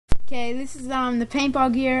Okay, this is the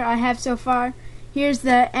paintball gear I have so far. Here's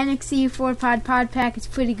the NXE 4-pod pod pack. It's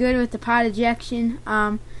pretty good with the pod ejection.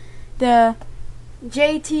 The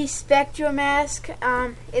JT Spectra mask,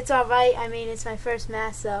 it's alright. I mean, it's my first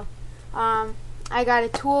mask, so I got a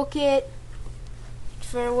toolkit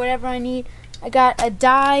for whatever I need. I got a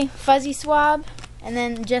dye fuzzy swab, and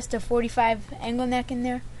then just a 45 angle neck in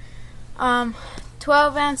there.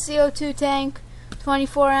 12-ounce CO2 tank,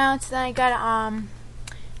 24-ounce. Then I got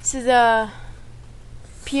this is a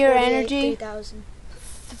Pure Energy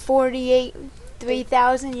 48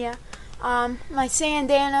 3000. Yeah. My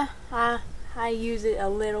Sandana, I use it a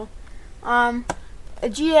little. A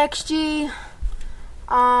GXG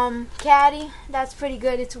caddy, that's pretty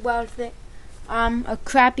good. It's a weld fit. A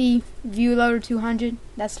crappy View Loader 200.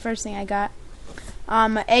 That's the first thing I got.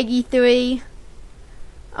 A Eggy 3.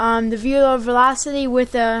 The View Loader Velocity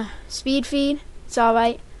with a speed feed. It's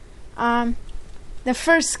alright. The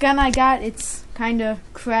first gun I got, it's kind of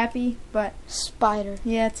crappy, but Spider.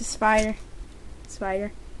 Yeah, it's a spider,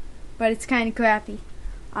 but it's kind of crappy.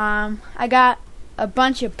 I got a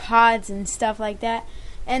bunch of pods and stuff like that,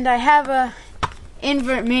 and I have a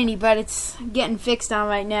invert mini, but it's getting fixed on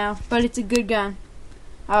right now. But it's a good gun.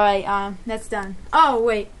 All right, that's done. Oh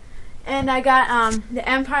wait, and I got the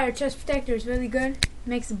Empire chest protector is really good.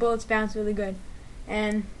 Makes the bullets bounce really good,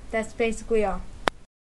 and that's basically all.